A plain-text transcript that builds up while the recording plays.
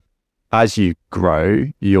as you grow,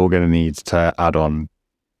 you're going to need to add on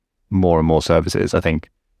more and more services. I think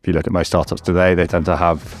if you look at most startups today, they tend to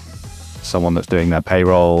have someone that's doing their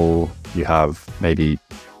payroll. You have maybe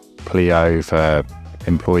Pleo for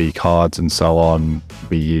employee cards and so on.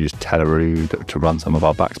 We use Teleroo to run some of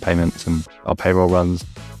our back payments and our payroll runs.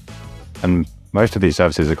 And most of these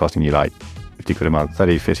services are costing you like 50 quid a month,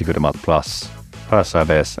 30, 50 quid a month plus per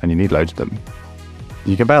service, and you need loads of them.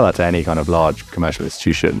 You compare that to any kind of large commercial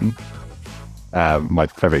institution. My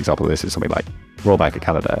favorite example of this is something like Royal Bank of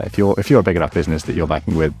Canada. If you're a big enough business that you're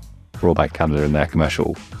banking with Royal Bank of Canada in their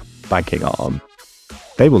commercial banking arm,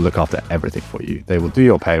 they will look after everything for you. They will do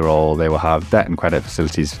your payroll. They will have debt and credit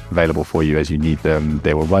facilities available for you as you need them.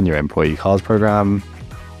 They will run your employee cards program,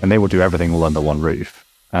 and they will do everything all under one roof.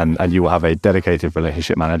 And you will have a dedicated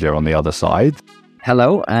relationship manager on the other side.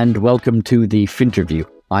 Hello, and welcome to the Finterview.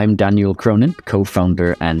 I'm Daniel Cronin,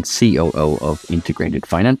 co-founder and COO of Integrated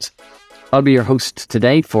Finance. I'll be your host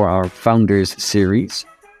today for our Founders series,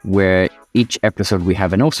 where each episode we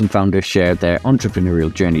have an awesome founder share their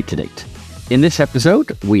entrepreneurial journey to date. In this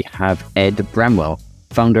episode, we have Ed Bramwell,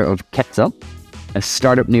 founder of Quetzal, a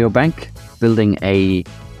startup neobank building a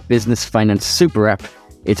business finance super app.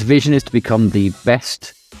 Its vision is to become the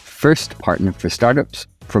best first partner for startups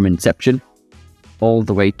from inception all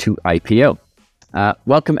the way to IPO.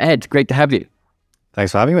 Welcome, Ed. Great to have you.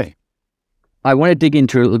 Thanks for having me. I want to dig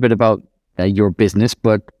into a little bit about your business,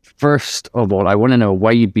 but first of all, I want to know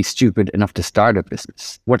why you'd be stupid enough to start a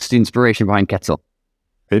business. What's the inspiration behind Quetzal?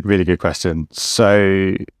 Really good question.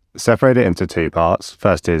 So separate it into two parts.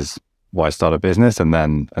 First is why start a business, and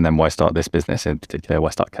then why start this business in particular, why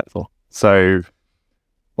start Quetzal. So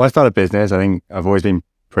why start a business? I think I've always been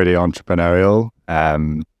pretty entrepreneurial.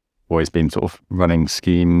 Always been sort of running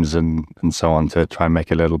schemes and so on to try and make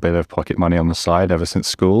a little bit of pocket money on the side ever since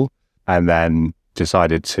school. And then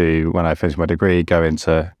decided to, when I finished my degree, go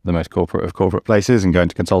into the most corporate of corporate places and go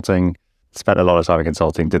into consulting. Spent a lot of time in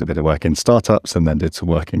consulting, did a bit of work in startups, and then did some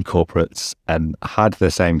work in corporates, and had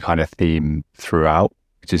the same kind of theme throughout,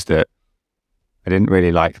 which is that I didn't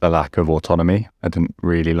really like the lack of autonomy. I didn't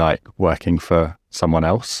really like working for someone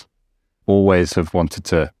else. Always have wanted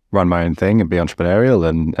to run my own thing and be entrepreneurial,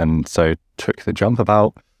 and so took the jump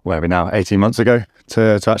about, where are we now, 18 months ago,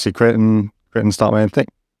 to actually create and start my own thing.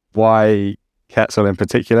 Why Quetzal in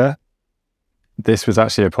particular? This was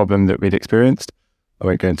actually a problem that we'd experienced. I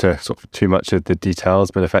won't go into sort of too much of the details,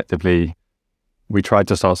 but effectively we tried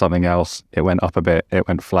to start something else. It went up a bit, it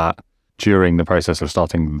went flat. During the process of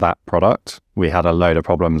starting that product, we had a load of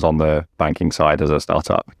problems on the banking side as a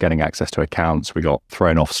startup, getting access to accounts. We got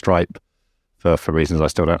thrown off Stripe for reasons I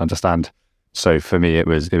still don't understand. So for me, it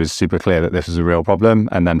was super clear that this was a real problem.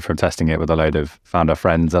 And then from testing it with a load of founder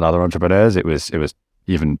friends and other entrepreneurs, it was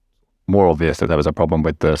even more obvious that there was a problem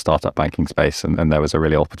with the startup banking space, and there was a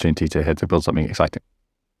really opportunity to build something exciting.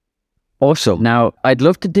 Awesome. Now, I'd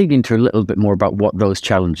love to dig into a little bit more about what those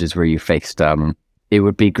challenges were you faced. It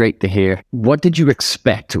would be great to hear. What did you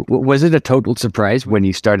expect? Was it a total surprise when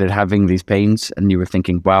you started having these pains and you were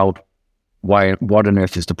thinking, wow, what on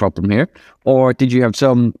earth is the problem here? Or did you have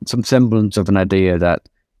some semblance of an idea that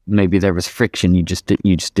maybe there was friction, you just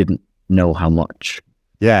didn't know how much?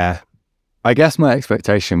 Yeah. I guess my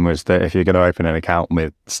expectation was that if you're going to open an account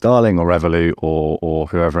with Starling or Revolut or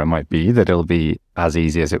whoever it might be, that it'll be as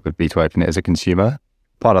easy as it would be to open it as a consumer.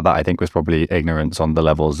 Part of that, I think, was probably ignorance on the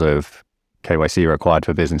levels of KYC required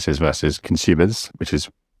for businesses versus consumers, which is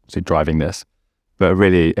driving this. But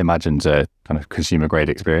really imagined a kind of consumer grade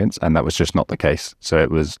experience, and that was just not the case. So it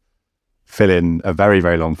was fill in a very,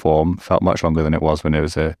 very long form, felt much longer than it was when it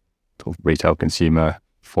was a sort of retail consumer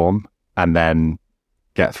form, and then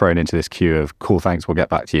get thrown into this queue of, cool, thanks, we'll get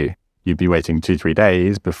back to you. You'd be waiting 2-3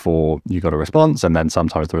 days before you got a response, and then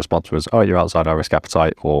sometimes the response was, oh, you're outside our risk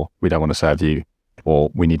appetite, or we don't want to serve you,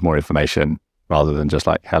 or we need more information, rather than just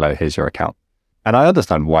like, hello, here's your account. And I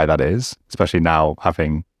understand why that is, especially now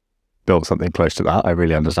having built something close to that. I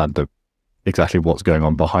really understand exactly what's going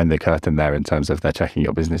on behind the curtain there in terms of they're checking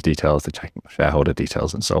your business details, they're checking your shareholder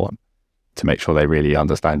details and so on, to make sure they really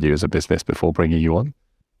understand you as a business before bringing you on.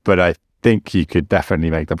 But I think you could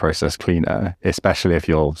definitely make the process cleaner, especially if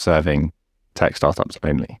you're serving tech startups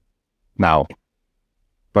only. Now,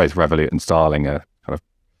 both Revolut and Starling are kind of,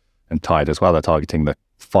 and Tide as well, are targeting the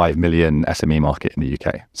 5 million SME market in the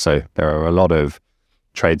UK. So there are a lot of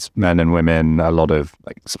tradesmen and women, a lot of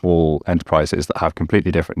like small enterprises that have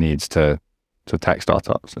completely different needs to tech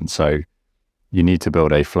startups. And so you need to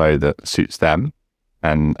build a flow that suits them,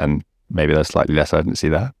 and maybe there's slightly less urgency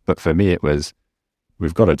there. But for me, it was,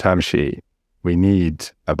 we've got a term sheet. We need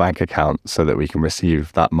a bank account so that we can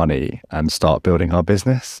receive that money and start building our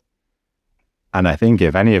business. And I think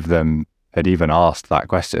if any of them had even asked that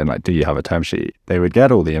question, like, do you have a term sheet? They would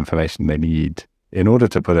get all the information they need in order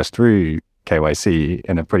to put us through KYC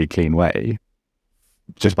in a pretty clean way,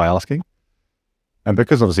 just by asking. And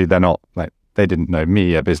because obviously they're not, like, they didn't know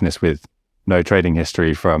me, a business with no trading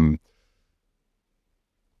history from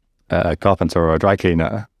a carpenter or a dry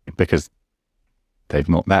cleaner, because they've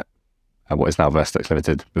not met what is now Verstex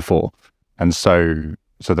Limited before. And so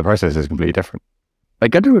the process is completely different. I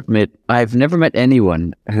got to admit, I've never met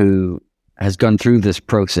anyone who has gone through this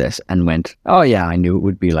process and went, oh yeah, I knew it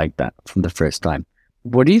would be like that from the first time.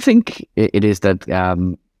 What do you think it is that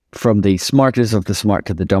from the smartest of the smart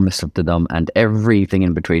to the dumbest of the dumb and everything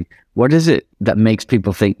in between, what is it that makes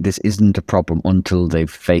people think this isn't a problem until they've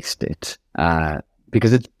faced it?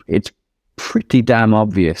 Because it's pretty damn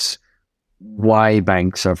obvious why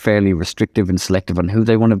banks are fairly restrictive and selective on who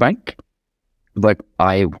they want to bank. But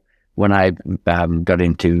when I got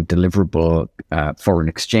into deliverable foreign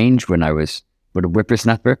exchange, when I was with a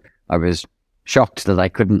whippersnapper, I was shocked that I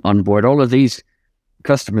couldn't onboard all of these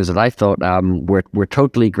customers that I thought were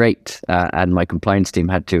totally great. And my compliance team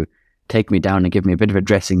had to take me down and give me a bit of a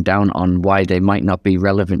dressing down on why they might not be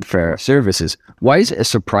relevant for our services. Why is it a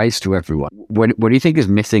surprise to everyone? What do you think is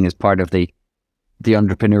missing as part of the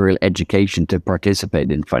entrepreneurial education to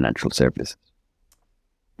participate in financial services?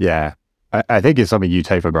 Yeah, I think it's something you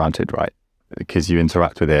take for granted, right? Because you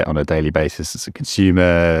interact with it on a daily basis as a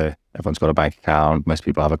consumer. Everyone's got a bank account. Most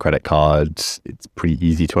people have a credit card. It's pretty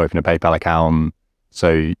easy to open a PayPal account.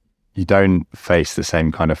 So you don't face the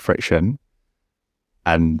same kind of friction.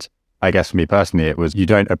 And I guess for me personally, it was, you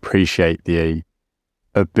don't appreciate the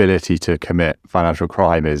ability to commit financial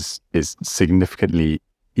crime is significantly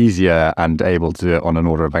easier and able to do it on an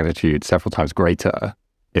order of magnitude several times greater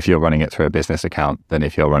if you're running it through a business account than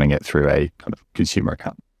if you're running it through a kind of consumer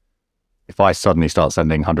account. If I suddenly start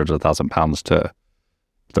sending hundreds of £1,000s to,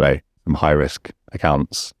 today, some high-risk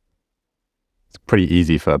accounts, it's pretty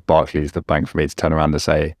easy for Barclays, the bank, for me to turn around and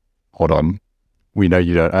say, hold on, we know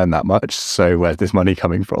you don't earn that much, so where's this money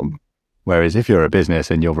coming from? Whereas if you're a business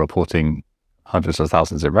and you're reporting hundreds of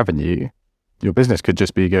thousands in revenue, your business could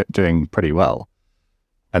just be doing pretty well.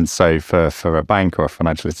 And so for a bank or a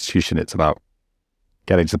financial institution, it's about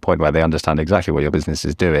getting to the point where they understand exactly what your business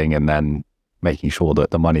is doing and then making sure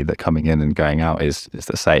that the money that's coming in and going out is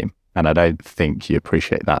the same. And I don't think you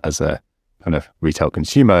appreciate that as a kind of retail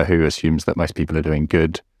consumer who assumes that most people are doing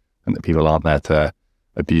good and that people aren't there to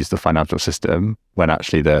abuse the financial system, when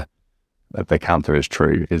actually the counter is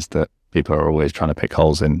true, is that people are always trying to pick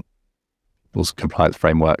holes in people's compliance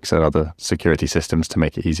frameworks and other security systems to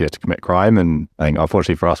make it easier to commit crime. And I think,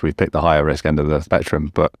 unfortunately for us, we've picked the higher risk end of the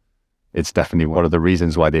spectrum, but it's definitely one of the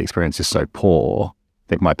reasons why the experience is so poor. I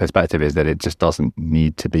think my perspective is that it just doesn't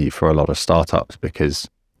need to be for a lot of startups, because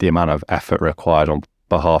the amount of effort required on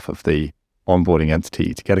behalf of the onboarding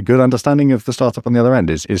entity to get a good understanding of the startup on the other end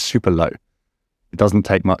is super low. It doesn't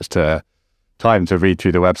take much time to read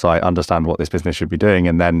through the website, understand what this business should be doing,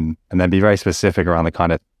 and then be very specific around the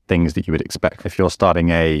kind of things that you would expect. If you're starting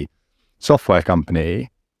a software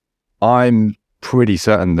company, I'm pretty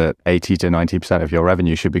certain that 80 to 90% of your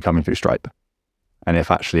revenue should be coming through Stripe. And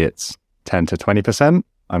if actually it's 10 to 20%,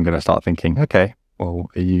 I'm going to start thinking, okay, well,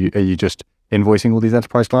 are you just invoicing all these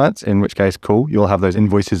enterprise clients? In which case, cool, you'll have those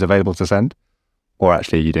invoices available to send. Or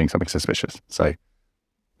actually, are you doing something suspicious? So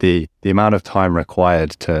the amount of time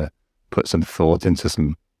required to put some thought into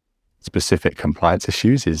some specific compliance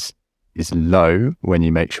issues is low when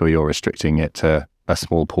you make sure you're restricting it to a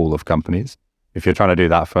small pool of companies. If you're trying to do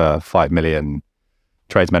that for 5 million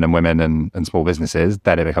tradesmen and women and small businesses,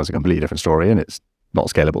 then it becomes a completely different story and it's not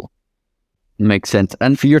scalable. Makes sense.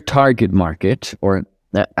 And for your target market, or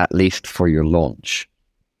at least for your launch,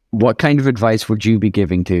 what kind of advice would you be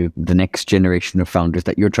giving to the next generation of founders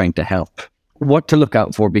that you're trying to help? What to look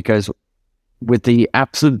out for? Because with the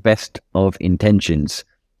absolute best of intentions,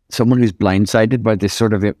 someone who's blindsided by this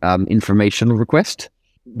sort of informational request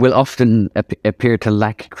will often appear to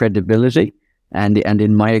lack credibility. And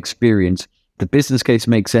in my experience, the business case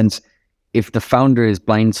makes sense if the founder is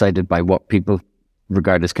blindsided by what people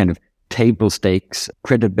regard as kind of table stakes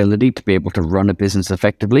credibility to be able to run a business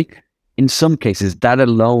effectively. In some cases, that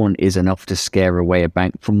alone is enough to scare away a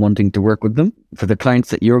bank from wanting to work with them. For the clients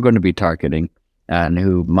that you're going to be targeting and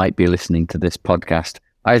who might be listening to this podcast,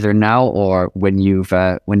 either now or when you've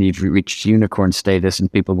reached unicorn status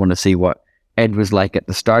and people want to see what Ed was like at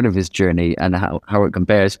the start of his journey and how it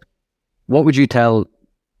compares, what would you tell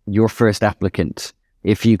your first applicant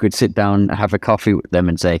if you could sit down, have a coffee with them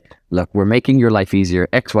and say, look, we're making your life easier,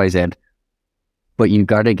 X, Y, Z, but you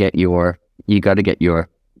got to get your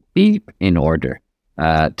beep in order.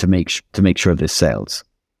 to make sure this sells?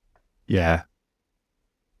 Yeah.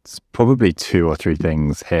 It's probably two or three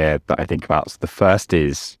things here that I think about. So the first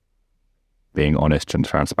is being honest and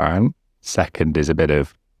transparent. Second is a bit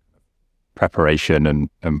of preparation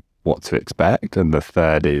and what to expect. And the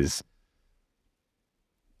third is,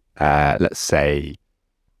 let's say,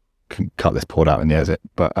 cut this poured out in the exit,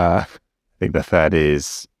 but I think the third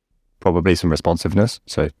is probably some responsiveness.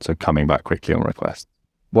 So coming back quickly on requests.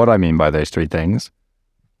 What I mean by those three things,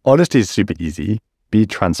 honesty is super easy. Be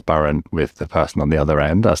transparent with the person on the other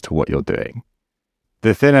end as to what you're doing.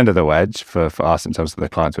 The thin end of the wedge for us in terms of the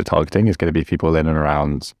clients we're targeting is going to be people in and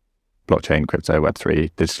around blockchain, crypto,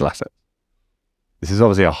 Web3, digital assets. This is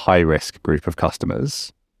obviously a high-risk group of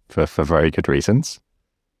customers for very good reasons.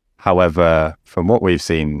 However, from what we've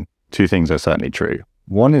seen, two things are certainly true.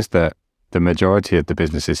 One is that the majority of the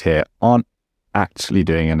businesses here aren't actually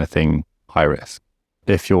doing anything high risk.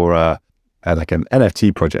 If you're like an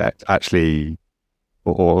NFT project, actually,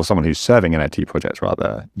 or someone who's serving NFT projects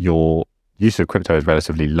rather, your use of crypto is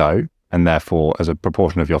relatively low, and therefore, as a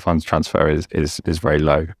proportion of your funds transfer is very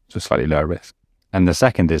low, so slightly lower risk. And the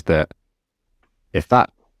second is that if that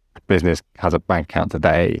business has a bank account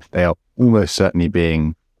today, they are almost certainly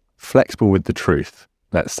being flexible with the truth,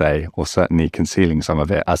 let's say, or certainly concealing some of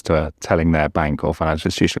it as to telling their bank or financial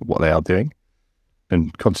institution what they are doing.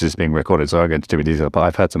 And content is being recorded, so I'm going to do it easier, but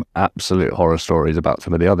I've heard some absolute horror stories about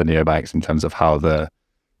some of the other neobanks in terms of how the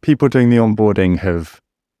people doing the onboarding have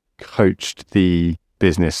coached the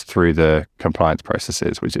business through the compliance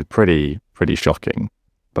processes, which is pretty shocking,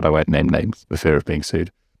 but I won't name names for fear of being sued.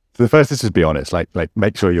 So the first is just be honest, like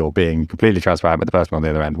make sure you're being completely transparent with the person on the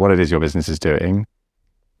other end, what it is your business is doing,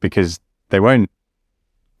 because they won't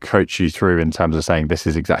coach you through in terms of saying this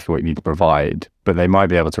is exactly what you need to provide, but they might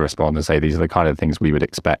be able to respond and say these are the kind of things we would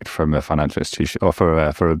expect from a financial institution or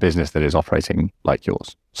for a business that is operating like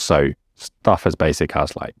yours. So stuff as basic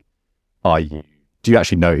as like, do you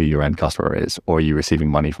actually know who your end customer is, or are you receiving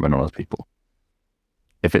money from anonymous people?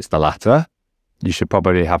 If it's the latter, you should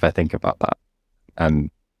probably have a think about that and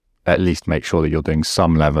at least make sure that you're doing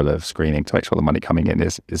some level of screening to make sure the money coming in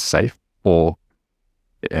is safe. Or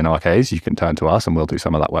in our case, you can turn to us and we'll do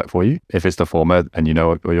some of that work for you. If it's the former and you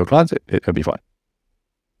know your clients, it'll be fine.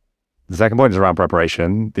 The second point is around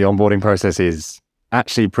preparation. The onboarding process is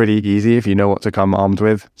actually pretty easy if you know what to come armed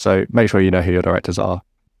with. So make sure you know who your directors are,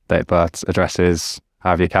 date of birth, addresses,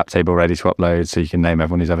 have your cap table ready to upload so you can name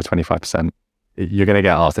everyone who's over 25%. You're going to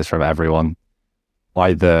get asked this from everyone,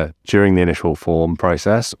 either during the initial form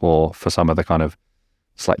process or for some of the kind of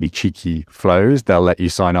slightly cheeky flows, they'll let you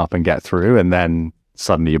sign up and get through, and then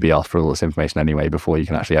suddenly you'll be asked for all this information anyway before you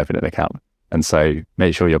can actually open an account. And so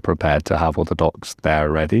make sure you're prepared to have all the docs there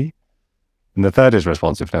ready. And the third is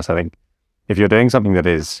responsiveness. I think if you're doing something that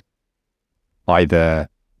is either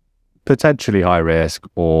potentially high risk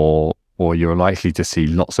or you're likely to see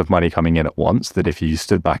lots of money coming in at once, that if you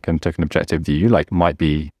stood back and took an objective view, like might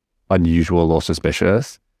be unusual or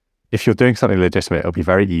suspicious, if you're doing something legitimate, it'll be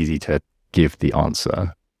very easy to give the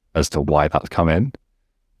answer as to why that's come in.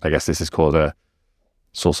 I guess this is called a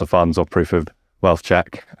source of funds or proof of wealth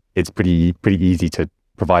check. It's pretty easy to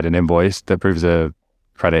provide an invoice that proves a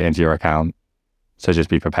credit into your account. So just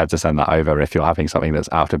be prepared to send that over if you're having something that's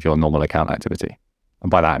out of your normal account activity.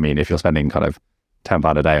 And by that, I mean, if you're spending kind of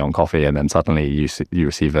 £10 a day on coffee and then suddenly you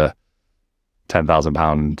receive a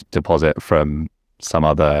 £10,000 deposit from some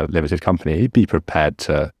other limited company, be prepared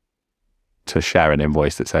to share an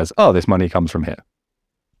invoice that says, oh, this money comes from here.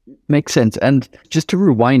 Makes sense. And just to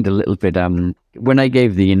rewind a little bit, when I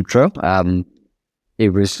gave the intro, it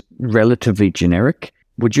was relatively generic.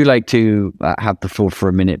 Would you like to have the floor for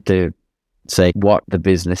a minute to say what the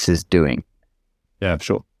business is doing? Yeah,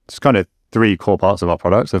 sure. It's kind of three core parts of our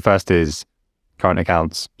product. The first is current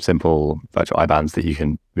accounts, simple virtual IBANs that you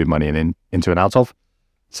can move money into and out of.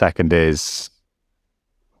 Second is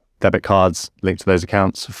debit cards linked to those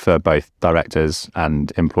accounts for both directors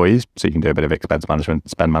and employees, so you can do a bit of expense management,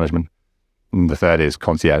 spend management. And the third is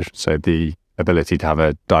concierge, so the ability to have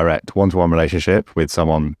a direct one-to-one relationship with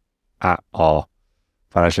someone at our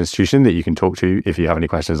financial institution that you can talk to if you have any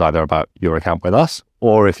questions either about your account with us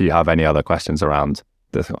or if you have any other questions around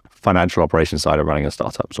the financial operations side of running a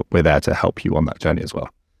startup. So we're there to help you on that journey as well.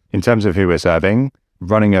 In terms of who we're serving,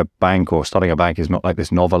 running a bank or starting a bank is not like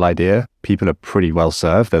this novel idea. People are pretty well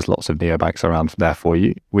served. There's lots of neobanks around there for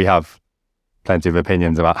you. We have plenty of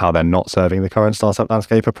opinions about how they're not serving the current startup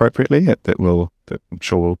landscape appropriately that I'm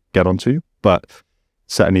sure we'll get onto. But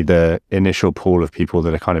certainly the initial pool of people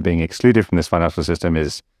that are kind of being excluded from this financial system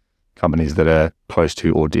is companies that are close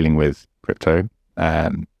to or dealing with crypto.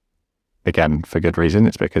 again, for good reason.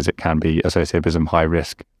 It's because it can be associated with some high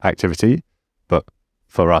risk activity. But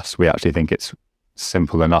for us, we actually think it's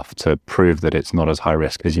simple enough to prove that it's not as high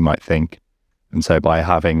risk as you might think. And so by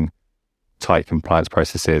having tight compliance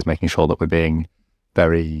processes, making sure that we're being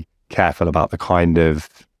very careful about the kind of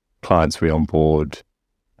clients we onboard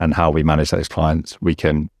and how we manage those clients, we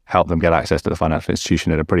can help them get access to the financial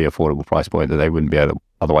institution at a pretty affordable price point that they wouldn't be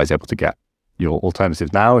otherwise able to get. Your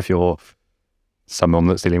alternatives now, if you're someone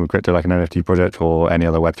that's dealing with crypto like an NFT project or any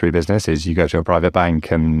other Web3 business, is you go to a private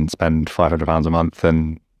bank and spend £500 a month,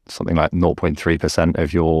 and something like 0.3%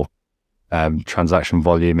 of your transaction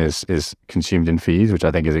volume is consumed in fees, which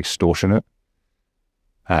I think is extortionate,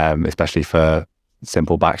 especially for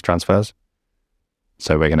simple BACS transfers.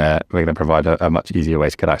 So we're gonna provide a much easier way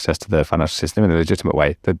to get access to the financial system in a legitimate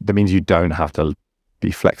way. That means you don't have to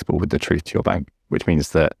be flexible with the truth to your bank, which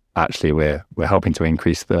means that actually we're helping to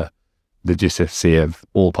increase the legitimacy of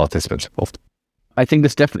all participants involved. I think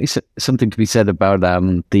there's definitely something to be said about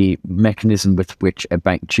the mechanism with which a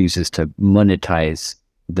bank chooses to monetize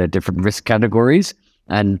the different risk categories.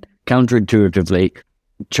 And counterintuitively,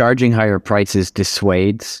 charging higher prices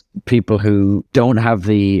dissuades people who don't have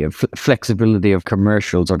the flexibility of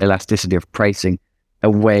commercials or elasticity of pricing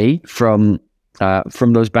away from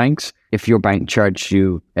those banks. If your bank charged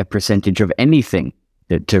you a percentage of anything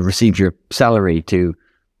to receive your salary, to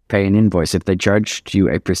pay an invoice, if they charged you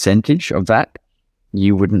a percentage of that,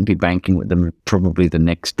 you wouldn't be banking with them probably the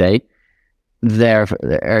next day.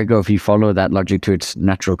 Ergo, if you follow that logic to its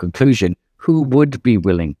natural conclusion, who would be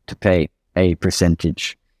willing to pay a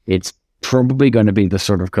percentage? It's probably going to be the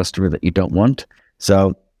sort of customer that you don't want.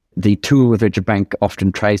 So the tool with which a bank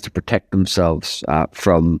often tries to protect themselves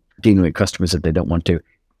from dealing with customers that they don't want to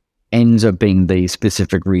ends up being the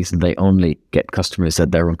specific reason they only get customers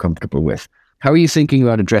that they're uncomfortable with. How are you thinking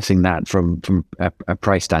about addressing that from a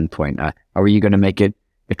price standpoint? Are you going to make it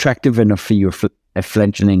attractive enough for you, a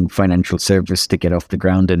fledgling financial service, to get off the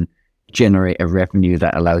ground and generate a revenue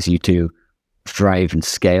that allows you to thrive and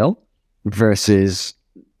scale, versus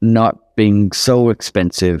not being so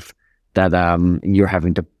expensive that you're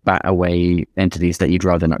having to bat away entities that you'd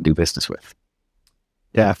rather not do business with?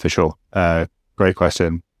 Yeah, for sure. Great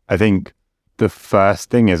question. I think the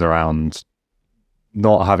first thing is around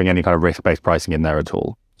not having any kind of risk-based pricing in there at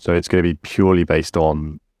all. So it's going to be purely based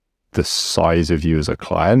on the size of you as a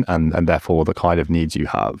client and therefore the kind of needs you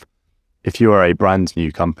have. If you are a brand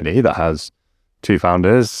new company that has 2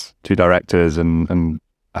 founders, 2 directors, and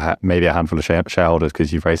maybe a handful of shareholders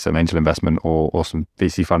because you've raised some angel investment or some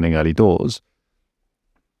VC funding early doors,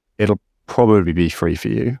 it'll probably be free for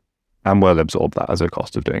you, and we'll absorb that as a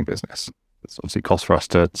cost of doing business. It's obviously cost for us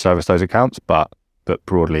to service those accounts, but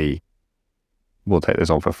broadly, we'll take this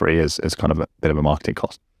on for free as kind of a bit of a marketing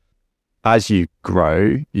cost. As you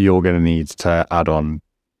grow, you're going to need to add on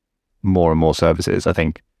more and more services. I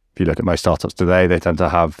think if you look at most startups today, they tend to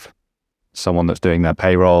have someone that's doing their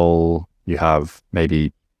payroll. You have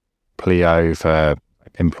maybe Pleo for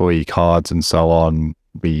employee cards and so on.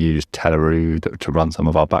 We use Teleroo to run some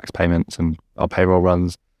of our BACS payments and our payroll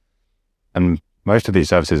runs. And most of these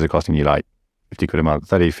services are costing you like 50 quid a month,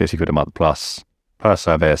 30, 50 quid a month plus per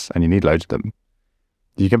service, and you need loads of them.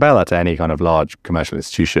 You compare that to any kind of large commercial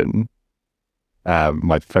institution.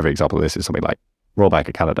 My favorite example of this is something like Royal Bank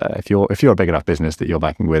of Canada. If you're a big enough business that you're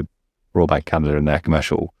banking with Royal Bank of Canada and their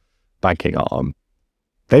commercial banking arm,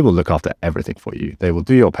 they will look after everything for you. They will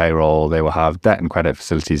do your payroll. They will have debt and credit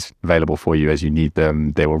facilities available for you as you need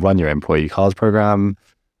them. They will run your employee cards program,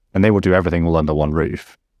 and they will do everything all under one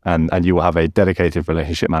roof. And you will have a dedicated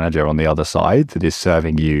relationship manager on the other side that is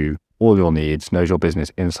serving you all your needs, knows your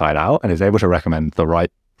business inside out, and is able to recommend the right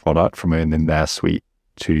product from within their suite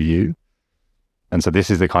to you. And so this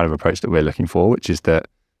is the kind of approach that we're looking for, which is that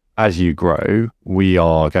as you grow, we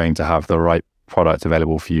are going to have the right product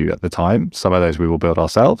available for you at the time. Some of those we will build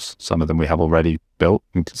ourselves. Some of them we have already built.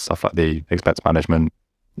 Stuff like the expense management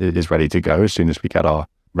is ready to go as soon as we get our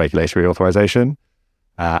regulatory authorization.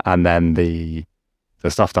 And then the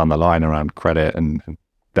stuff down the line around credit and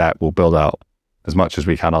debt we'll build out as much as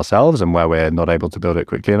we can ourselves. And where we're not able to build it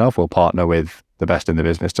quickly enough, we'll partner with the best in the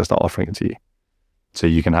business to start offering it to you. So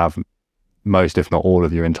you can have most, if not all,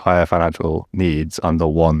 of your entire financial needs under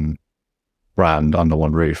one brand, under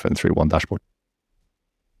one roof, and through one dashboard.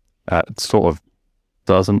 It sort of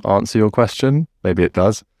doesn't answer your question. Maybe it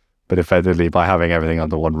does. But effectively, by having everything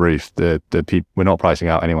under one roof, we're not pricing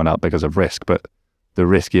out anyone out because of risk, but the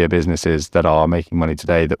riskier businesses that are making money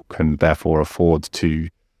today that can therefore afford to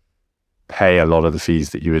pay a lot of the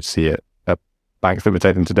fees that you would see at banks that would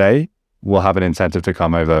take them today will have an incentive to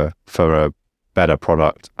come over for a better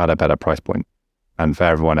product at a better price point. And for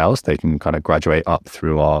everyone else, they can kind of graduate up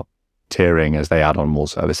through our tiering as they add on more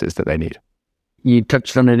services that they need. You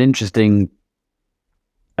touched on an interesting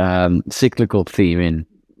cyclical theme in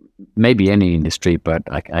maybe any industry, but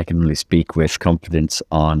I can only speak with confidence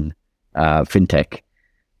on Fintech.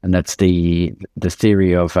 And that's the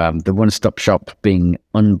theory of the one-stop shop being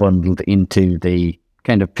unbundled into the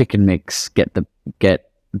kind of pick and mix, get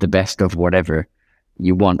the best of whatever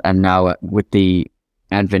you want. And now with the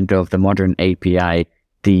advent of the modern API,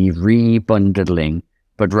 the rebundling,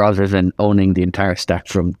 but rather than owning the entire stack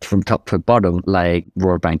from top to bottom, like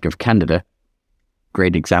Royal Bank of Canada,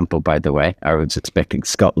 great example, by the way. I was expecting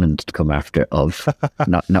Scotland to come after of,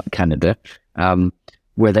 not Canada,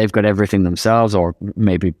 where they've got everything themselves, or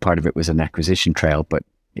maybe part of it was an acquisition trail, but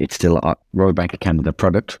it's still a Royal Bank of Canada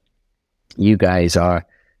product. You guys are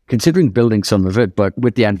considering building some of it, but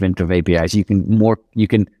with the advent of APIs, you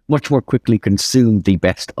can much more quickly consume the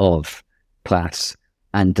best of class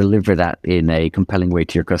and deliver that in a compelling way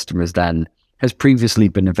to your customers than has previously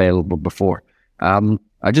been available before.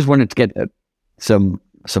 I just wanted to get some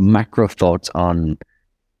macro thoughts on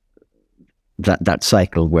that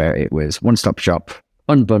cycle where it was one-stop shop,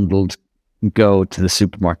 unbundled, go to the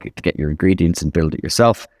supermarket to get your ingredients and build it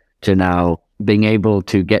yourself, to now being able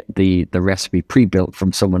to get the recipe pre-built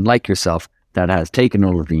from someone like yourself that has taken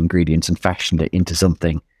all of the ingredients and fashioned it into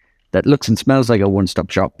something that looks and smells like a one-stop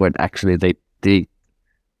shop, but actually the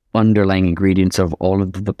underlying ingredients of all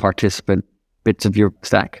of the participant bits of your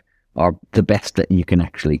stack are the best that you can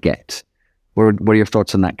actually get. What are your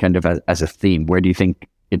thoughts on that kind of as a theme? Where do you think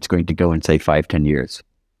it's going to go in, say, 5-10 years?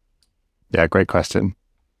 Yeah, great question.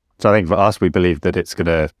 So I think for us, we believe that it's going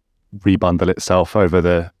to rebundle itself over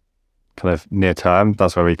the kind of near term.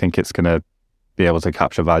 That's where we think it's going to be able to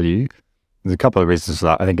capture value. There's a couple of reasons for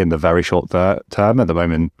that. I think in the very short term, at the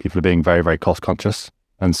moment, people are being very, very cost conscious.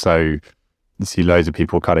 And so you see loads of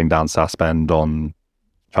people cutting down SaaS spend on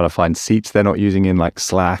trying to find seats they're not using in like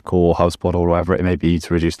Slack or HubSpot or whatever it may be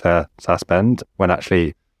to reduce their SaaS spend, when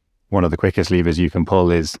actually one of the quickest levers you can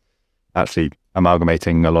pull is actually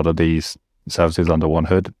amalgamating a lot of these services under one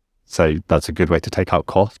hood. So that's a good way to take out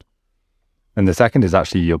cost. And the second is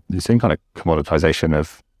actually you're seeing kind of commoditization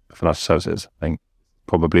of financial services. I think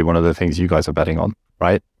probably one of the things you guys are betting on,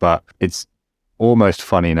 right? But it's almost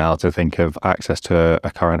funny now to think of access to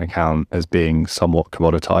a current account as being somewhat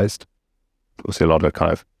commoditized. We'll see a lot of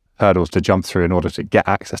kind of hurdles to jump through in order to get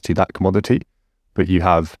access to that commodity. But you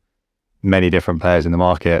have many different players in the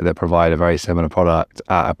market that provide a very similar product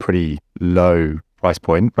at a pretty low price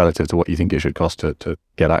point relative to what you think it should cost to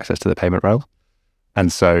get access to the payment rail.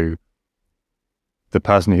 And so the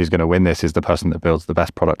person who's going to win this is the person that builds the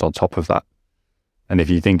best product on top of that. And if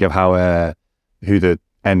you think of who the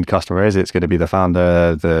end customer is, it's going to be the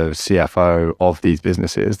founder, the CFO of these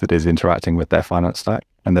businesses that is interacting with their finance stack.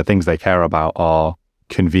 And the things they care about are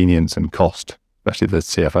convenience and cost, especially the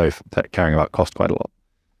CFO caring about cost quite a lot.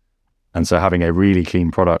 And so having a really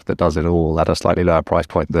clean product that does it all at a slightly lower price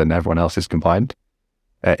point than everyone else's combined,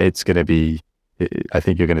 it's going to be, I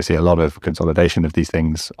think you're going to see a lot of consolidation of these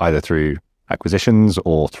things, either through acquisitions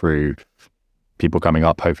or through people coming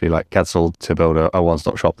up, hopefully like Quetzal, to build a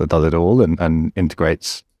one-stop shop that does it all and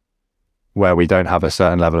integrates where we don't have a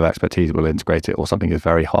certain level of expertise, we'll integrate it, or something is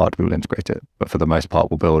very hard, we will integrate it. But for the most part,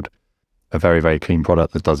 we'll build a very, very clean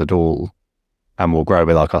product that does it all, and we'll grow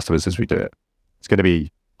with our customers as we do it. It's going to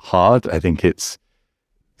be hard. I think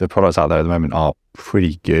the products out there at the moment are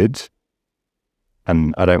pretty good.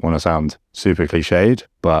 And I don't want to sound super cliched,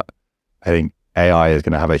 but I think AI is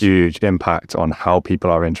going to have a huge impact on how people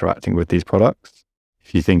are interacting with these products.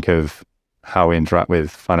 If you think of how we interact with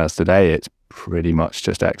finance today, it's pretty much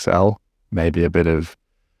just Excel, maybe a bit of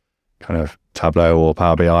kind of Tableau or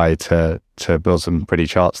Power BI to build some pretty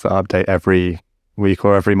charts that update every week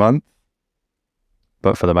or every month.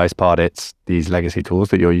 But for the most part, it's these legacy tools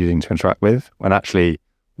that you're using to interact with. When actually,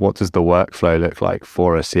 what does the workflow look like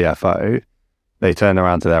for a CFO? They turn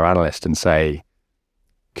around to their analyst and say,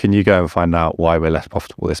 can you go and find out why we're less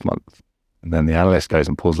profitable this month? And then the analyst goes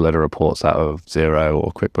and pulls a load of reports out of Xero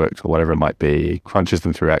or QuickBooks or whatever it might be, crunches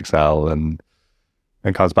them through Excel and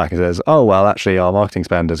comes back and says, oh, well, actually our marketing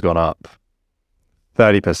spend has gone up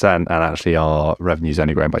 30% and actually our revenue's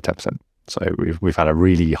only grown by 10%. So we've had a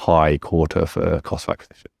really high quarter for cost of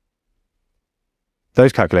acquisition.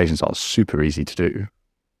 Those calculations are super easy to do,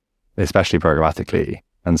 especially programmatically.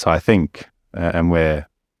 And so I think, and we're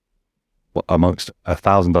amongst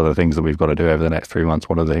 1,000 other things that we've got to do over the next 3 months,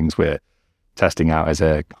 one of the things we're testing out is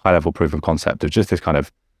a high-level proof of concept of just this kind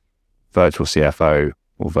of virtual CFO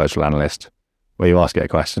or virtual analyst, where you ask it a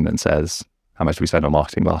question and says, how much did we spend on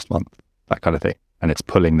marketing last month? That kind of thing. And it's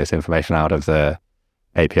pulling this information out of the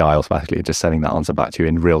API automatically and just sending that answer back to you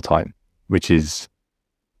in real time, which is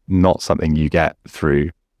not something you get through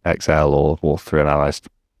Excel or through an analyst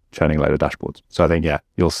churning a load of dashboards. So I think,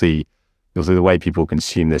 you'll see the way people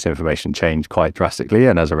consume this information change quite drastically.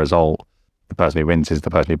 And as a result, the person who wins is the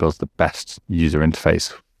person who builds the best user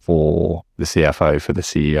interface for the CFO, for the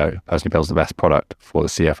CEO, the person who builds the best product for the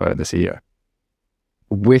CFO and the CEO.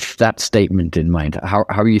 With that statement in mind, how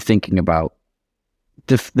are you thinking about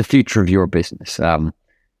the future of your business?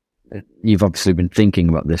 You've obviously been thinking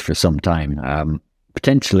about this for some time.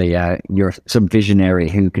 Potentially, you're some visionary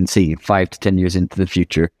who can see 5 to 10 years into the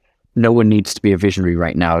future. No one needs to be a visionary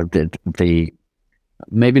right now. The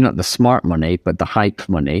maybe not the smart money, but the hype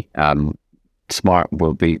money. Smart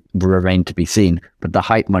will remain to be seen, but the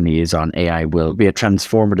hype money is on AI will be a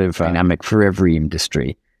transformative dynamic for every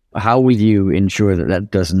industry. How will you ensure that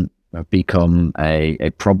that doesn't become a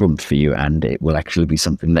problem for you, and it will actually be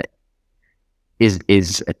something that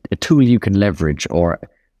is a tool you can leverage, or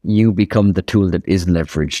you become the tool that is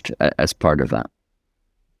leveraged as part of that?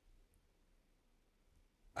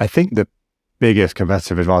 I think the biggest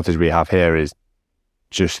competitive advantage we have here is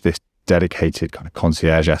just this dedicated kind of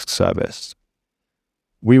concierge-esque service.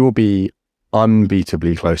 We will be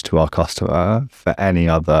unbeatably close to our customer for any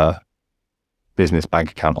other business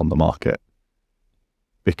bank account on the market,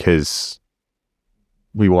 because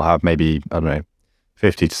we will have maybe,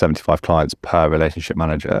 50 to 75 clients per relationship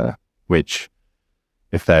manager, which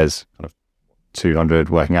if there's kind of 200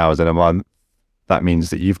 working hours in a month, that means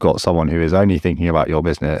that you've got someone who is only thinking about your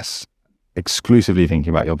business, exclusively thinking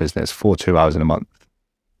about your business for 2 hours in a month.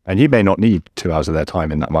 And you may not need 2 hours of their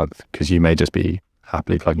time in that month, because you may just be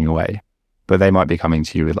happily plugging away. But they might be coming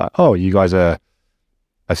to you with like, oh,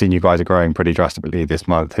 I've seen you guys are growing pretty drastically this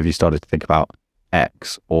month. Have you started to think about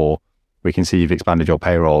X? Or we can see you've expanded your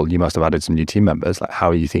payroll. You must have added some new team members. Like, how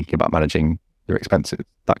are you thinking about managing your expenses?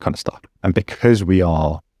 That kind of stuff. And because we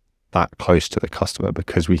are that close to the customer,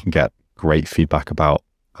 because we can get great feedback about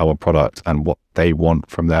our product and what they want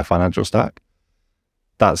from their financial stack,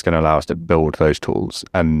 that's going to allow us to build those tools.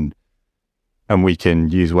 And we can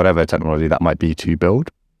use whatever technology that might be to build,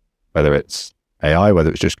 whether it's AI, whether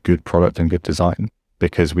it's just good product and good design,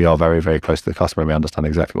 because we are very, very close to the customer and we understand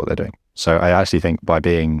exactly what they're doing. So I actually think by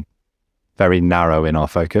being very narrow in our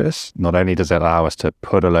focus, not only does it allow us to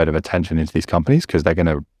put a load of attention into these companies, because they're going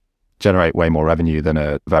to generate way more revenue than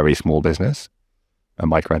a very small business, a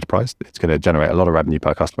micro enterprise. It's going to generate a lot of revenue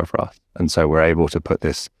per customer for us. And so we're able to put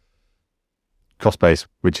this cost base,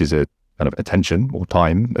 which is a kind of attention or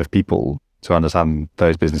time of people, to understand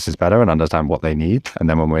those businesses better and understand what they need. And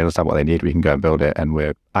then when we understand what they need, we can go and build it, and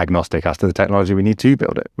we're agnostic as to the technology we need to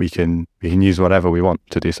build it. We can use whatever we want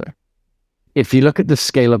to do so. If you look at the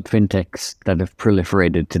scale-up fintechs that have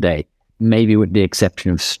proliferated today, maybe with the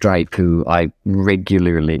exception of Stripe, who I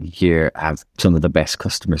regularly hear have some of the best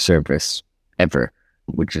customer service ever,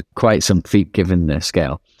 which is quite some feat given their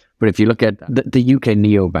scale. But if you look at the UK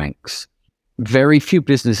neobanks, very few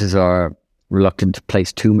businesses are reluctant to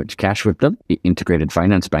place too much cash with them. Integrated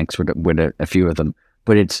finance banks with a few of them.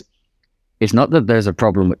 But it's not that there's a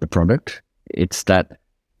problem with the product. It's that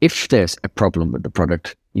if there's a problem with the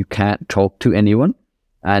product, you can't talk to anyone.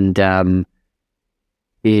 And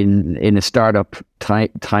in a startup,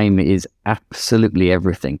 time is absolutely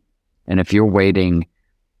everything. And if you're waiting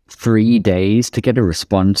 3 days to get a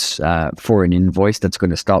response for an invoice that's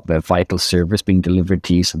going to stop a vital service being delivered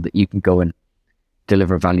to you so that you can go and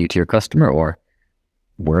deliver value to your customer, or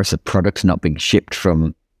worse, a product's not being shipped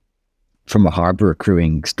from a harbor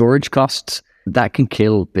accruing storage costs, that can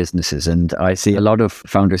kill businesses. And I see a lot of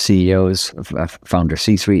founder CEOs, founder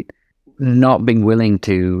C-suite, not being willing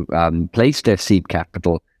to place their seed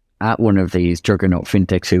capital at one of these juggernaut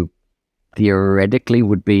fintechs who theoretically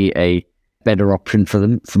would be a better option for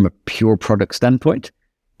them from a pure product standpoint,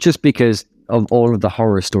 just because of all of the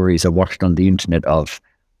horror stories I watched on the internet of,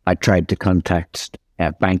 I tried to contact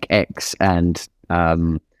Bank X and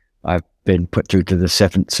I've been put through to the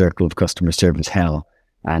 7th circle of customer service hell,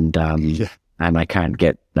 and I can't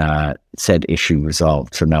get said issue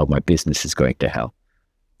resolved, so now my business is going to hell.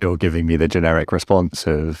 You're giving me the generic response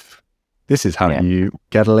of, this is how you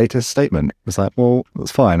get a latest statement. It's like, well,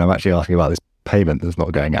 that's fine. I'm actually asking about this payment that's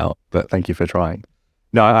not going out, but thank you for trying.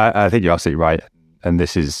 No, I think you're absolutely right. And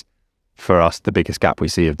this is, for us, the biggest gap we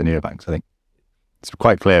see of the neobanks. I think it's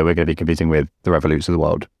quite clear we're going to be competing with the Revoluts of the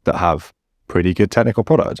world that have pretty good technical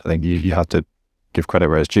products. I think you have to give credit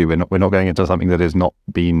where it's due. We're not going into something that has not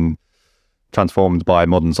been transformed by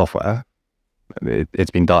modern software.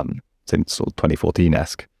 It's been done since sort of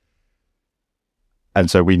 2014-esque.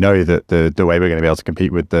 And so we know that the way we're going to be able to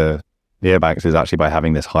compete with the neobanks is actually by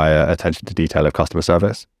having this higher attention to detail of customer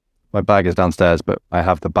service. My bag is downstairs, but I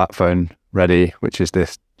have the bat phone ready, which is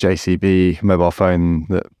this JCB mobile phone,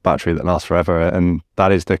 that battery that lasts forever. And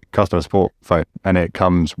that is the customer support phone. And it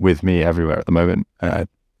comes with me everywhere at the moment. The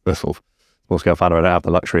sort of small scale founder, I don't have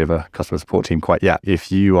the luxury of a customer support team quite yet.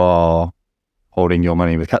 If you are holding your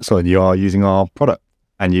money with Quetzal and you are using our product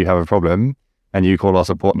and you have a problem and you call our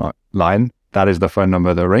support line, that is the phone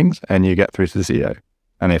number that rings and you get through to the CEO.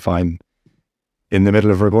 And if I'm in the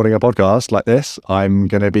middle of recording a podcast like this, I'm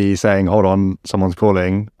going to be saying, hold on, someone's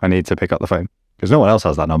calling, I need to pick up the phone. Because no one else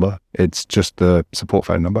has that number. It's just the support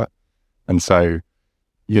phone number. And so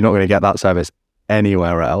you're not going to get that service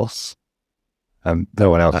anywhere else. No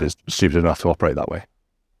one else is stupid enough to operate that way.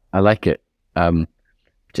 I like it.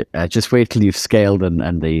 Just wait till you've scaled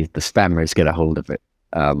and the spammers get a hold of it.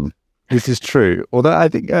 This is true. Although I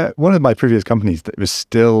think one of my previous companies that was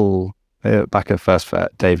still back at First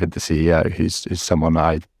Vet, David, the CEO, who's someone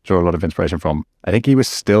I draw a lot of inspiration from. I think he was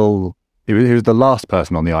still, he was the last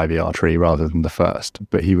person on the IVR tree rather than the first,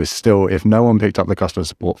 but he was still, if no one picked up the customer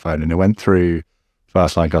support phone and it went through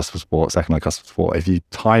first line customer support, second line customer support, if you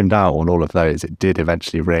timed out on all of those, it did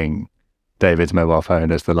eventually ring David's mobile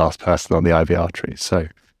phone as the last person on the IVR tree. So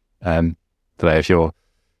today, if you're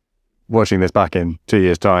watching this back in 2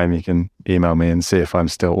 years' time, you can email me and see if I'm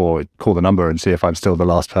still, or call the number and see if I'm still the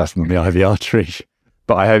last person on the IVR tree.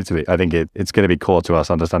 But I hope to be. I think it's going to be core to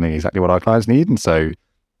us understanding exactly what our clients need. And so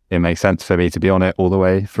it makes sense for me to be on it all the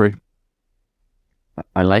way through.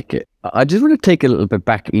 I like it. I just want to take a little bit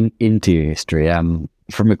back into your history.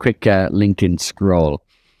 From a quick LinkedIn scroll,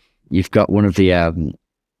 you've got one of the,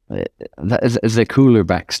 the cooler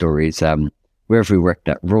backstories. Wherever we worked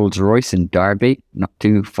at Rolls-Royce in Derby, not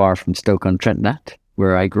too far from Stoke-on-Trent,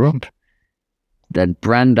 where I grew up. Then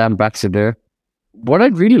brand ambassador. What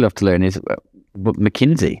I'd really love to learn is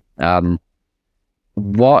McKinsey.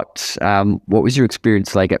 What was your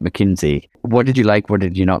experience like at McKinsey? What did you like? What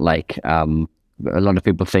did you not like? A lot of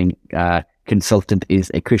people think consultant is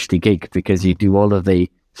a cushy gig because you do all of the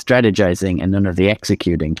strategizing and none of the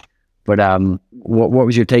executing. But what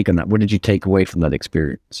was your take on that? What did you take away from that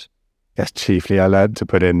experience? Yes, chiefly I learned to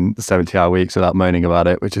put in 70-hour weeks without moaning about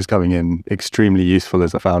it, which is coming in extremely useful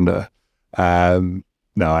as a founder. I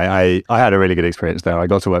had a really good experience there. I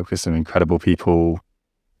got to work with some incredible people.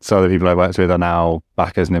 Some of the people I worked with are now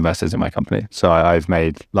backers and investors in my company. So I've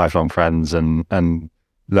made lifelong friends and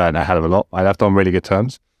learned a hell of a lot. I left on really good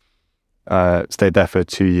terms. Stayed there for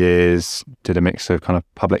 2 years, did a mix of kind of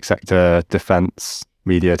public sector, defense,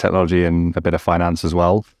 media, technology, and a bit of finance as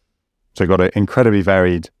well. So I got an incredibly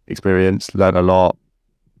varied experience, learned a lot,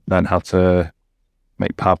 learned how to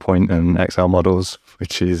make PowerPoint and Excel models,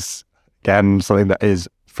 which is, again, something that is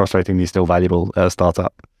frustratingly still valuable at a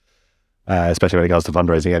startup, especially when it comes to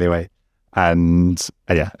fundraising anyway. And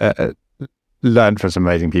learned from some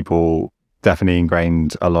amazing people, definitely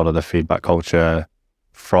ingrained a lot of the feedback culture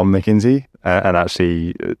from McKinsey, and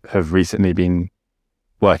actually have recently been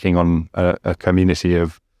working on a community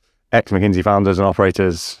of ex-McKinsey founders and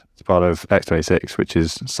operators as part of X26, which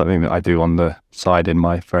is something that I do on the side in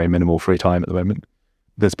my very minimal free time at the moment.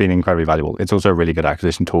 That's been incredibly valuable. It's also a really good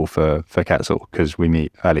acquisition tool for Quetzal because we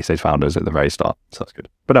meet early stage founders at the very start. So that's good.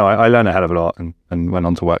 But no, I learned a hell of a lot and went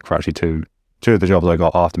on to work for actually two of the jobs I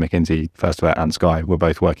got after McKinsey, First Vet and Sky, were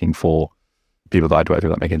both working for people that I'd worked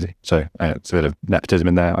with at McKinsey. So it's a bit of nepotism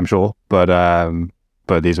in there, I'm sure.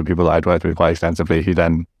 But these are people that I'd worked with quite extensively who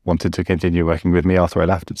then wanted to continue working with me after I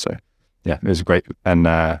left. And so yeah, it was great. And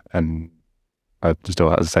I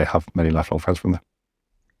still, as I say, have many lifelong friends from there.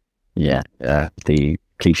 Yeah, the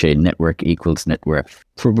cliche network equals net worth.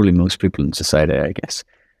 Probably most people in society, I guess.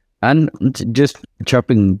 And just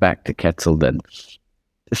chopping back to Quetzal then,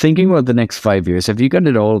 thinking about the next 5 years, have you got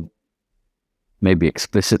it all maybe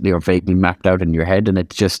explicitly or vaguely mapped out in your head and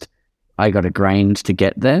it's just, I got to grind to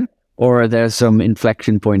get there? Or are there some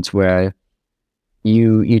inflection points where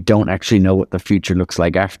you don't actually know what the future looks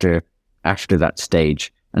like after that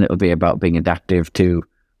stage, and it'll be about being adaptive to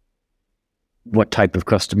what type of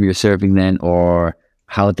customer you're serving then, or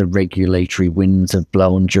how the regulatory winds have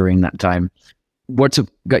blown during that time? What's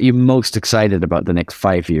got you most excited about the next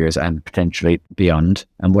 5 years and potentially beyond,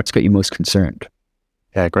 and what's got you most concerned?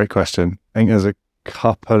 Yeah, great question. I think there's a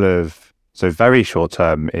couple of, so very short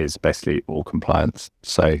term is basically all compliance.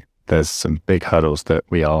 So there's some big hurdles that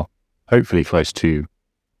we are hopefully close to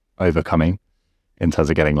overcoming in terms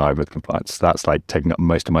of getting live with compliance. That's like taking up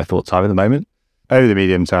most of my thought time at the moment. Over the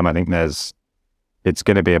medium term, I think it's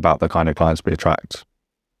going to be about the kind of clients we attract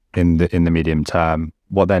in the medium term,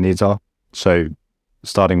 what their needs are. So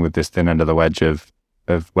starting with this thin end of the wedge of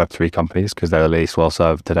of Web3 companies because they're the least well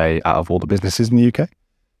served today out of all the businesses in the UK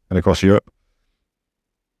and across Europe.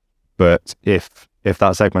 But if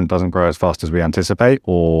that segment doesn't grow as fast as we anticipate,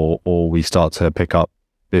 or we start to pick up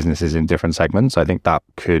businesses in different segments, I think that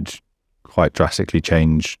could quite drastically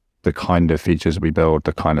change the kind of features we build,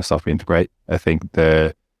 the kind of stuff we integrate. I think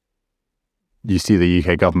you see the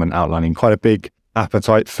UK government outlining quite a big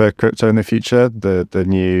appetite for crypto in the future. The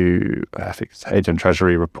new, I think it's Age and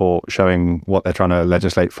Treasury report showing what they're trying to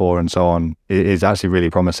legislate for and so on is actually really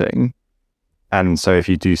promising. And so if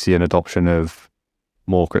you do see an adoption of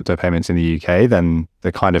more crypto payments in the UK, then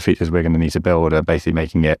the kind of features we're going to need to build are basically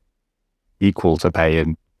making it equal to pay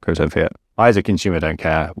in crypto and fiat. I, as a consumer, don't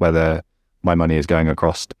care whether my money is going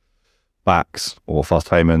across Bax or Fast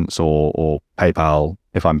Payments or PayPal.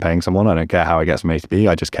 If I'm paying someone, I don't care how it gets from A to B.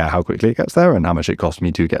 I just care how quickly it gets there and how much it costs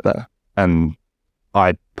me to get there. And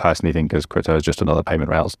I personally think as crypto is just another payment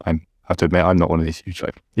rails. I have to admit, I'm not one of these huge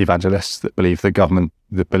evangelists that believe that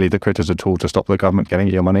crypto is a tool to stop the government getting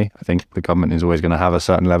your money. I think the government is always going to have a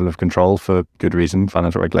certain level of control for good reason.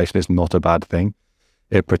 Financial regulation is not a bad thing.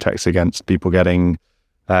 It protects against people getting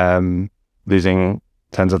losing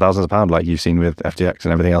tens of thousands of pounds like you've seen with FTX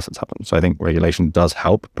and everything else that's happened. So I think regulation does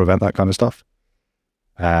help prevent that kind of stuff.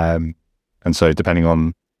 And so depending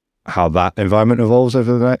on how that environment evolves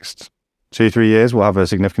over the next 2-3 years, we'll have a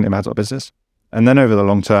significant amount of business. And then over the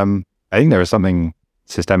long term, I think there is something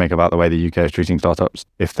systemic about the way the UK is treating startups.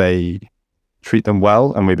 If they treat them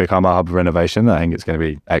well and we become a hub for innovation, I think it's going to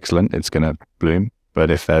be excellent. It's going to bloom.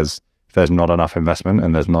 But if there's not enough investment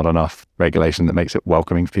and there's not enough regulation that makes it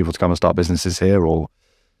welcoming for people to come and start businesses here or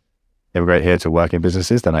immigrate here to work in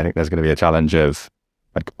businesses, then I think there's going to be a challenge of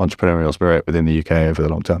like entrepreneurial spirit within the UK over the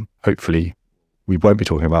long term. Hopefully we won't be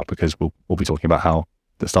talking about, because we'll be talking about how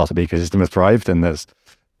the startup ecosystem has thrived and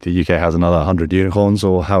the UK has another 100 unicorns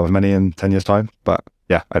or however many in 10 years time. But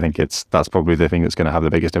yeah, I think that's probably the thing that's going to have the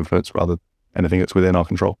biggest influence rather than anything that's within our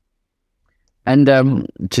control. And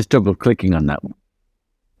just double clicking on that,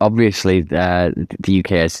 obviously the UK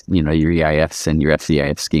has, your EIFs and your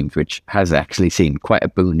FCIF schemes, which has actually seen quite a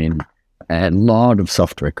boon in a lot of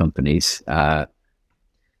software companies.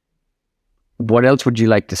 What else would you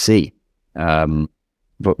like to see? What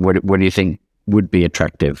do you think would be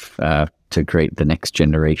attractive to create the next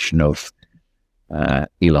generation of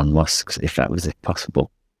Elon Musk's, if that was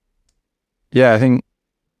possible? Yeah, I think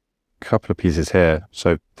a couple of pieces here.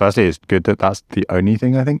 So firstly, it's good that that's the only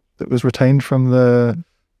thing I think that was retained from the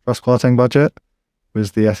Russ Kwarteng budget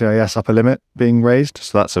was the SEIS upper limit being raised.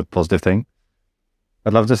 So that's a positive thing.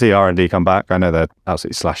 I'd love to see R&D come back. I know they're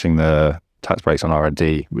absolutely slashing the tax breaks on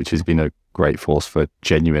R&D, which has been a great force for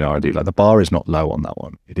genuine R&D. Like the bar is not low on that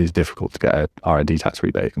one. It is difficult to get an R&D tax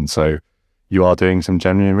rebate. And so you are doing some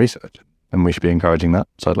genuine research and we should be encouraging that.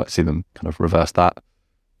 So I'd like to see them kind of reverse that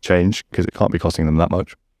change because it can't be costing them that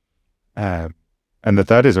much. And the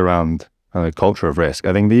third is around the culture of risk.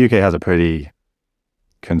 I think the UK has a pretty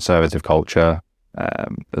conservative culture.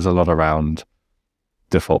 There's a lot around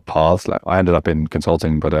default paths. Like I ended up in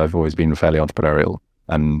consulting, but I've always been fairly entrepreneurial.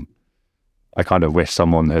 And I kind of wish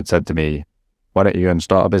someone had said to me, why don't you go and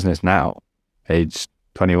start a business now, age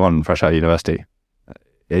 21, fresh out of university?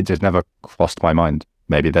 It just never crossed my mind.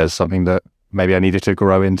 Maybe there's something that maybe I needed to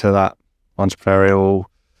grow into that entrepreneurial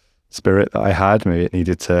spirit that I had. Maybe it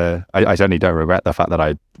needed to, I certainly don't regret the fact that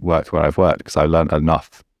I worked where I've worked because I learned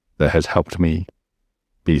enough that has helped me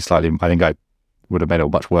be slightly, I think I would have made a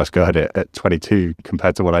much worse go at it at 22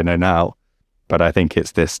 compared to what I know now. But I think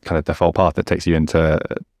it's this kind of default path that takes you into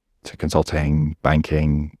consulting,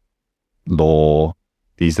 banking, law.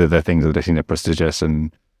 These are the things that are seen as prestigious,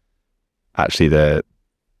 and actually the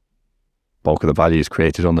bulk of the value is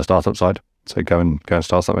created on the startup side. So go and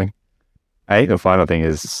start something. The final thing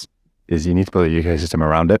is you need to build a ecosystem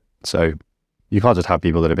around it. So you can't just have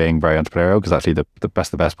people that are being very entrepreneurial, because actually the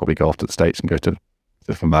best probably go off to the States and go to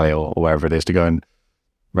Silicon Valley or wherever it is to go and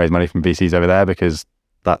raise money from VCs over there, because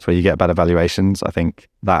that's where you get better valuations. I think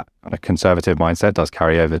that kind of conservative mindset does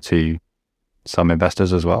carry over to some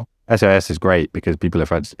investors as well. SIS is great because people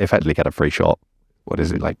effectively get a free shot. What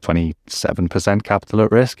is it, like 27% capital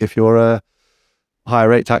at risk if you're a higher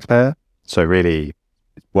rate taxpayer? So really,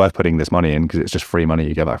 it's worth putting this money in because it's just free money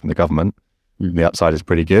you get back from the government. The upside is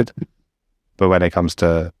pretty good. But when it comes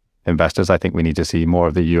to investors, I think we need to see more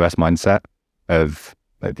of the US mindset of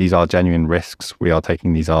like, these are genuine risks we are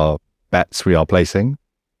taking, these are bets we are placing,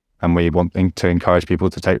 and we want to encourage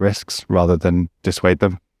people to take risks rather than dissuade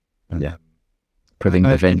them. Yeah. Putting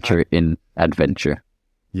the venture in adventure.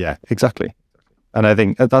 Yeah, exactly. And I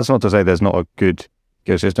think that's not to say there's not a good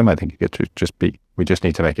ecosystem. I think it could just be, we just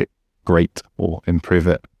need to make it great or improve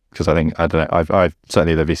it Because I think, I don't know, I've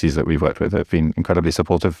certainly the VCs that we've worked with have been incredibly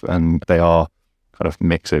supportive, and they are kind of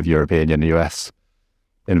mix of European and US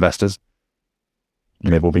investors.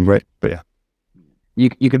 And they've all been great, but yeah.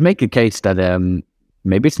 You could make a case that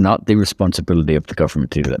maybe it's not the responsibility of the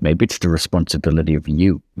government to do that. Maybe it's the responsibility of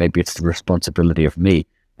you. Maybe it's the responsibility of me.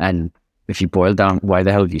 And if you boil down why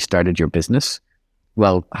the hell you started your business,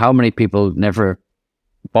 well, how many people never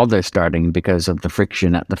bother starting because of the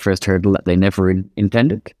friction at the first hurdle that they never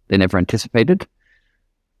intended, they never anticipated?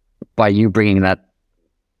 By you bringing that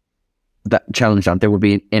challenge on, there will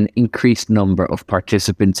be an increased number of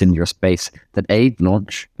participants in your space that A,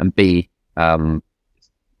 launch, and B,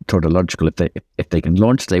 tautological. If they can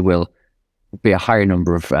launch, they will be a higher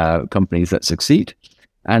number of companies that succeed.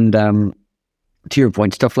 And to your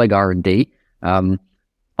point, stuff like R&D,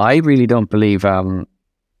 I really don't believe.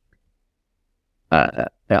 I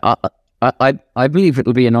believe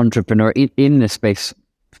it'll be an entrepreneur in a space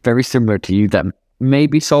very similar to you that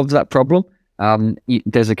maybe solves that problem.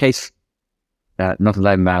 There's a case, not that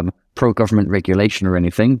I'm pro-government regulation or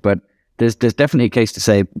anything, but there's definitely a case to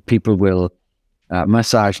say people will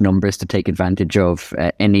massage numbers to take advantage of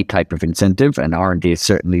any type of incentive, and R&D is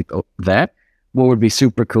certainly there. What would be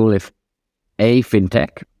super cool if a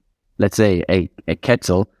fintech, let's say a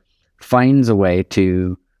Quetzal, finds a way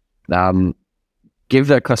to give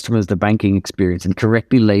their customers the banking experience and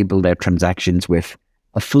correctly label their transactions with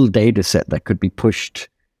a full data set that could be pushed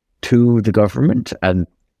to the government. And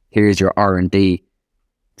here's your R&D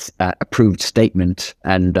approved statement.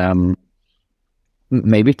 And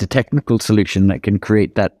maybe it's a technical solution that can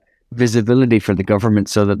create that visibility for the government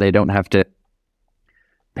so that they don't have to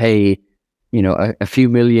pay, a few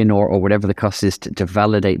million or whatever the cost is to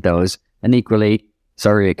validate those. And equally,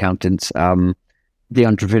 sorry, accountants, the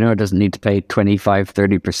entrepreneur doesn't need to pay 25,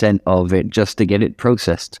 30% of it just to get it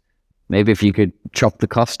processed. Maybe if you could chop the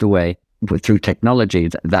cost away through technology,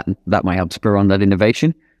 that might help spur on that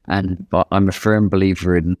innovation. And I'm a firm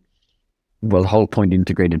believer in, well, the whole point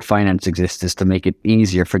integrated finance exists is to make it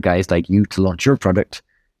easier for guys like you to launch your product.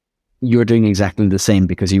 You're doing exactly the same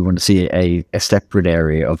because you want to see a separate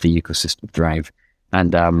area of the ecosystem thrive.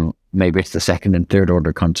 And maybe it's the second and third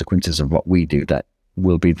order consequences of what we do that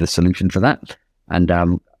will be the solution for that. And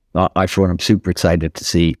I, for one, I'm super excited to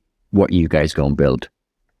see what you guys go and build.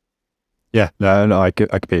 Yeah, no, I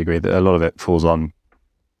completely agree that a lot of it falls on,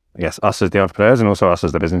 I guess, us as the entrepreneurs and also us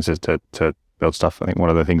as the businesses to build stuff. I think one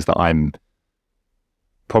of the things that I'm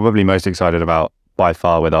probably most excited about by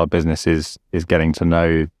far with our business is getting to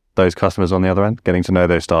know those customers on the other end, getting to know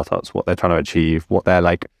those startups, what they're trying to achieve, what their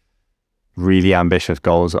like really ambitious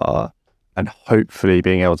goals are, and hopefully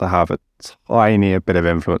being able to have a tiny bit of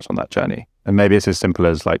influence on that journey. And maybe it's as simple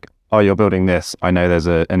as like, oh, you're building this. I know there's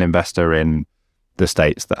an investor in the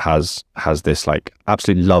States that has this like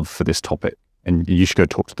absolute love for this topic, and you should go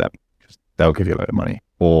talk to them because they'll give you a load of money.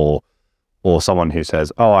 Or someone who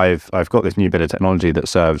says, oh, I've got this new bit of technology that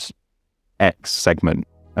serves X segment,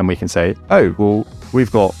 and we can say, oh, well,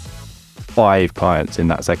 we've got 5 clients in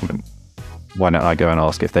that segment. Why don't I go and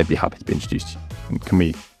ask if they'd be happy to be introduced to you? And can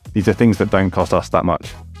we? These are things that don't cost us that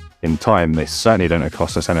much in time. They certainly don't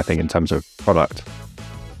cost us anything in terms of product,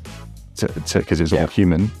 because it's all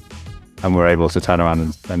human, and we're able to turn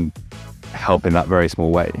around and help in that very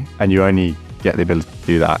small way. And you only get the ability to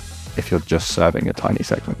do that if you're just serving a tiny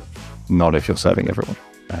segment, not if you're serving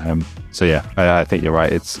everyone. So yeah, I think you're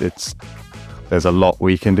right. It's there's a lot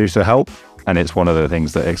we can do to help, and it's one of the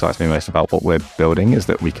things that excites me most about what we're building is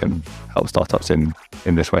that we can help startups in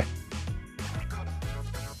this way.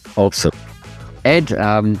 Awesome. Ed,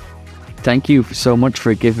 thank you so much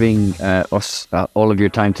for giving us all of your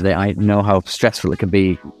time today. I know how stressful it can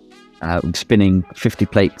be spinning 50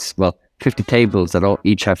 tables that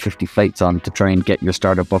each have 50 plates on to try and get your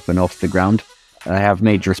startup up and off the ground. I have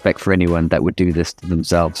major respect for anyone that would do this to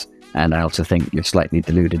themselves. And I also think you're slightly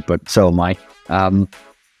deluded, but so am I.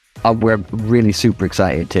 We're really super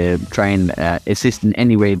excited to try and assist in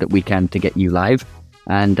any way that we can to get you live.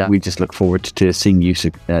 And we just look forward to seeing you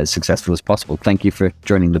successful as possible. Thank you for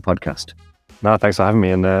joining the podcast. No, thanks for having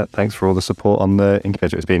me, and thanks for all the support on the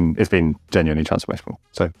incubator. It's been genuinely transformational.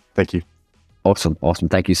 So thank you. Awesome.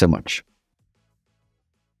 Thank you so much.